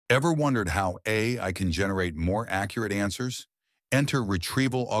Ever wondered how AI can generate more accurate answers? Enter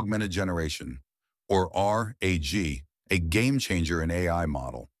Retrieval-Augmented Generation, or RAG, a game-changer in AI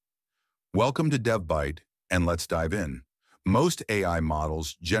model. Welcome to DevByte, and let's dive in. Most AI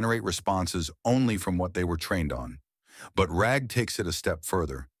models generate responses only from what they were trained on, but RAG takes it a step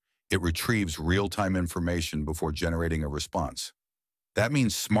further. It retrieves real-time information before generating a response. That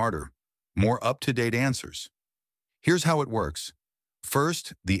means smarter, more up-to-date answers. Here's how it works.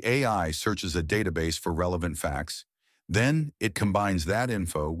 First, the AI searches a database for relevant facts. Then, it combines that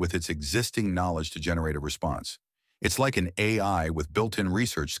info with its existing knowledge to generate a response. It's like an AI with built-in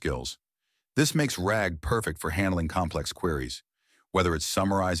research skills. This makes RAG perfect for handling complex queries, whether it's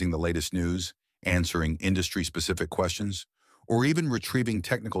summarizing the latest news, answering industry-specific questions, or even retrieving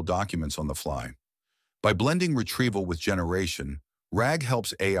technical documents on the fly. By blending retrieval with generation, RAG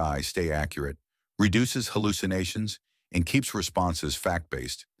helps AI stay accurate, reduces hallucinations, and keeps responses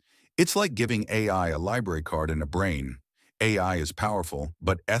fact-based. It's like giving AI a library card and a brain. AI is powerful,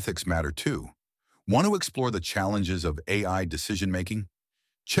 but ethics matter too. Want to explore the challenges of AI decision-making?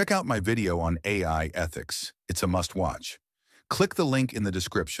 Check out my video on AI ethics. It's a must-watch. Click the link in the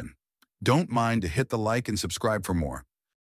description. Don't mind to hit the like and subscribe for more.